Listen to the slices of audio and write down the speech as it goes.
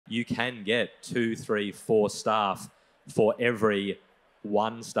you can get 2, 3, 4 staff for every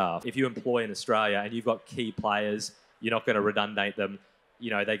 1 staff. If you employ in Australia and you've got key players, you're not going to redundate them. You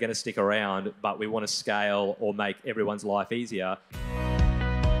know, they're going to stick around, but we want to scale or make everyone's life easier.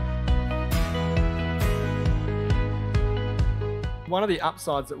 One of the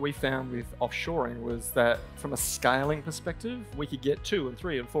upsides that we found with offshoring was that from a scaling perspective, we could get 2 and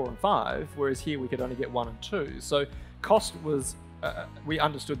 3 and 4 and 5, whereas here we could only get 1 and 2. So cost was, we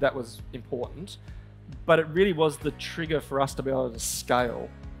understood that was important, but it really was the trigger for us to be able to scale.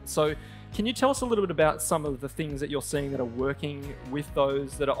 So can you tell us a little bit about some of the things that you're seeing that are working with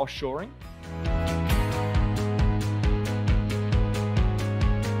those that are offshoring?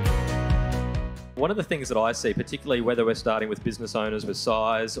 One of the things that I see, particularly whether we're starting with business owners with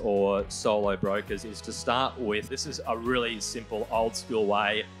size or solo brokers, is to start with, this is a really simple old school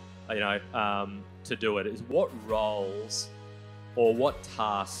way, to do it, is what roles or what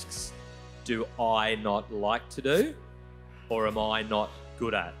tasks do I not like to do or am I not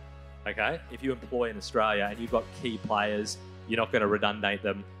good at? Okay, if you employ in Australia and you've got key players, you're not going to redundate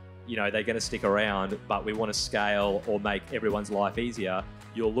them. You know, they're going to stick around, but we want to scale or make everyone's life easier.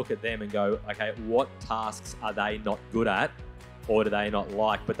 You'll look at them and go, okay, what tasks are they not good at or do they not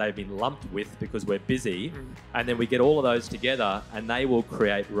like, but they've been lumped with because we're busy. And then we get all of those together and they will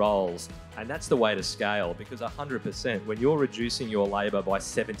create roles. And that's the way to scale, because 100%, when you're reducing your labor by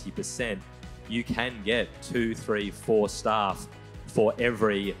 70%, you can get 2, 3, 4 staff for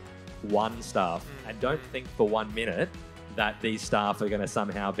every 1 staff. And don't think for 1 minute that these staff are going to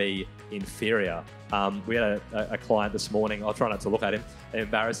somehow be inferior. We had a client this morning, I'll try not to look at him and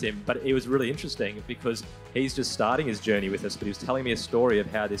embarrass him, but it was really interesting because he's just starting his journey with us, but he was telling me a story of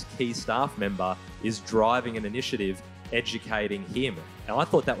how this key staff member is driving an initiative educating him. And I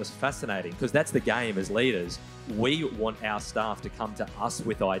thought that was fascinating, because that's the game as leaders. We want our staff to come to us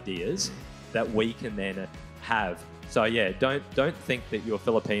with ideas that we can then have. So yeah, don't think that your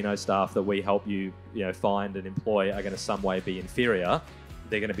Filipino staff that we help you, find and employ are going to some way be inferior.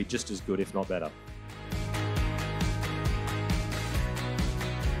 They're going to be just as good, if not better.